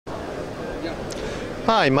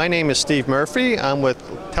Hi, my name is Steve Murphy. I'm with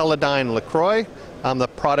Teledyne LeCroy. I'm the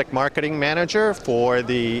product marketing manager for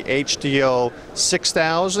the HDO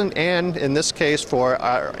 6000 and in this case for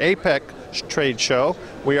our APEC trade show.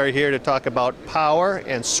 We are here to talk about power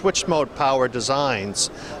and switch mode power designs.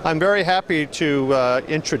 I'm very happy to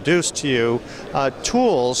introduce to you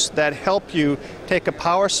tools that help you take a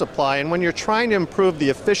power supply, and when you're trying to improve the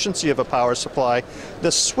efficiency of a power supply,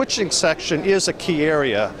 the switching section is a key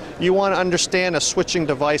area. You want to understand a switching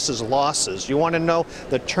device's losses. You want to know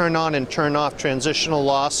the turn on and turn off transitional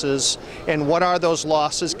losses, and what are those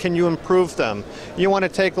losses? Can you improve them? You want to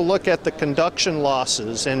take a look at the conduction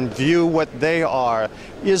losses and view what they are.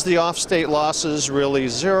 Is the off-state losses really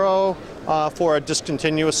zero? For a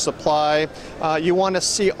discontinuous supply. You want to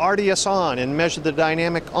see RDS on and measure the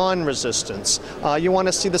dynamic on resistance. You want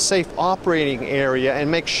to see the safe operating area and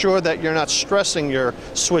make sure that you're not stressing your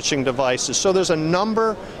switching devices. So there's a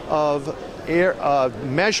number of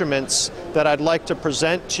measurements that I'd like to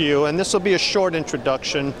present to you, and this will be a short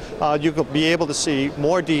introduction. You will be able to see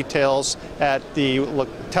more details at the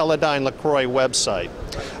Teledyne LeCroy website.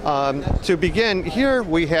 To begin, here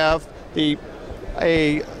we have a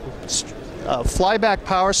flyback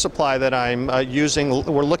power supply that I'm using.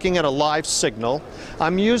 We're looking at a live signal.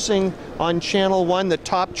 I'm using on channel 1 the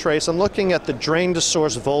top trace. I'm looking at the drain to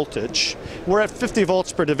source voltage. We're at 50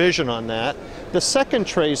 volts per division on that. The second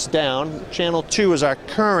trace down, channel 2, is our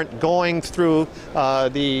current going through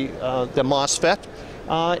the MOSFET.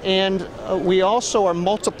 And we also are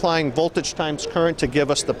multiplying voltage times current to give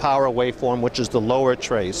us the power waveform, which is the lower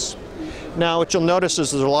trace. Now what you'll notice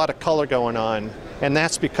is there's a lot of color going on, and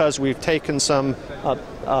that's because we've taken some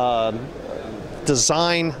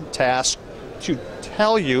design tasks to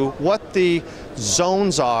tell you what the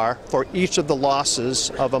zones are for each of the losses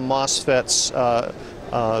of a MOSFET's,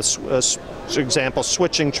 for example,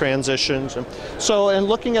 switching transitions. So, and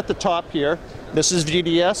looking at the top here, this is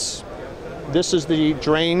VDS. This is the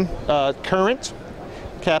drain current,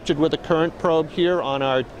 captured with a current probe here on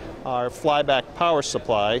our flyback power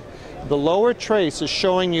supply. The lower trace is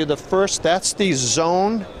showing you the first, that's the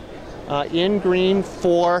zone in green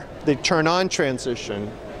for the turn on transition.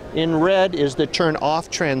 In red is the turn off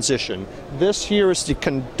transition. This here is the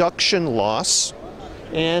conduction loss,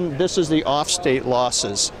 and this is the off state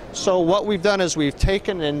losses. So what we've done is we've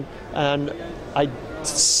taken and I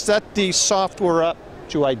set the software up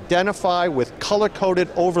to identify with color-coded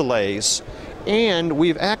overlays, and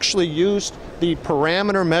we've actually used the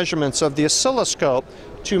parameter measurements of the oscilloscope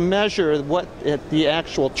to measure what the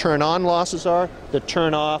actual turn-on losses are, the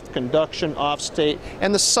turn-off, conduction, off-state,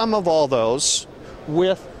 and the sum of all those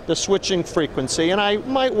with the switching frequency. And I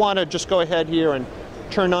might want to just go ahead here and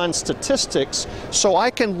turn on statistics so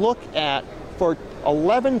I can look at, for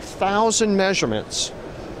 11,000 measurements,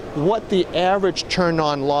 what the average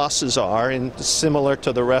turn-on losses are, and similar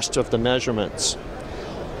to the rest of the measurements.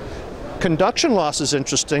 Conduction loss is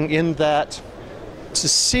interesting in that to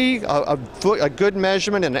see a good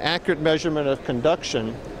measurement and an accurate measurement of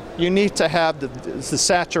conduction, you need to have the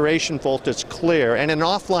saturation voltage clear. And in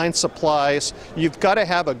offline supplies, you've got to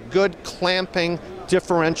have a good clamping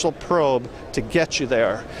differential probe to get you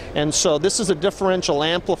there. And so this is a differential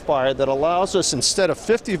amplifier that allows us, instead of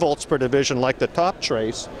 50 volts per division like the top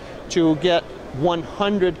trace, to get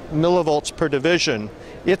 100 millivolts per division.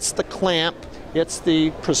 It's the clamp, it's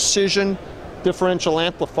the precision differential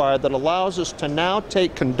amplifier that allows us to now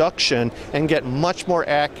take conduction and get much more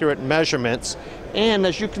accurate measurements. And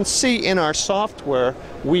as you can see in our software,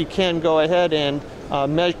 we can go ahead and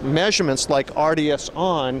measurements like RDS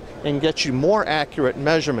on and get you more accurate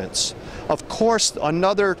measurements. Of course,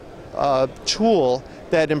 another tool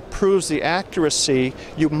that improves the accuracy,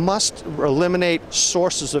 you must eliminate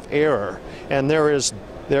sources of error. And there is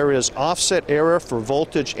offset error for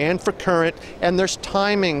voltage and for current, and there's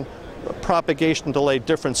timing propagation delay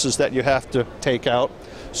differences that you have to take out.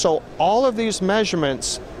 So all of these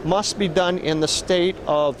measurements must be done in the state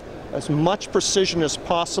of as much precision as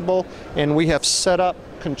possible, and we have set up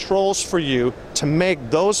controls for you to make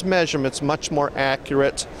those measurements much more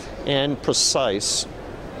accurate and precise.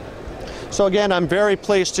 So again, I'm very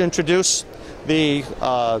pleased to introduce the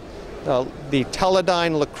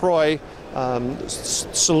Teledyne LeCroy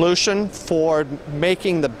solution for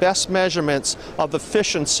making the best measurements of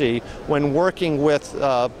efficiency when working with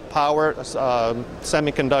power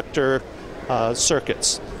semiconductor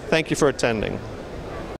circuits. Thank you for attending.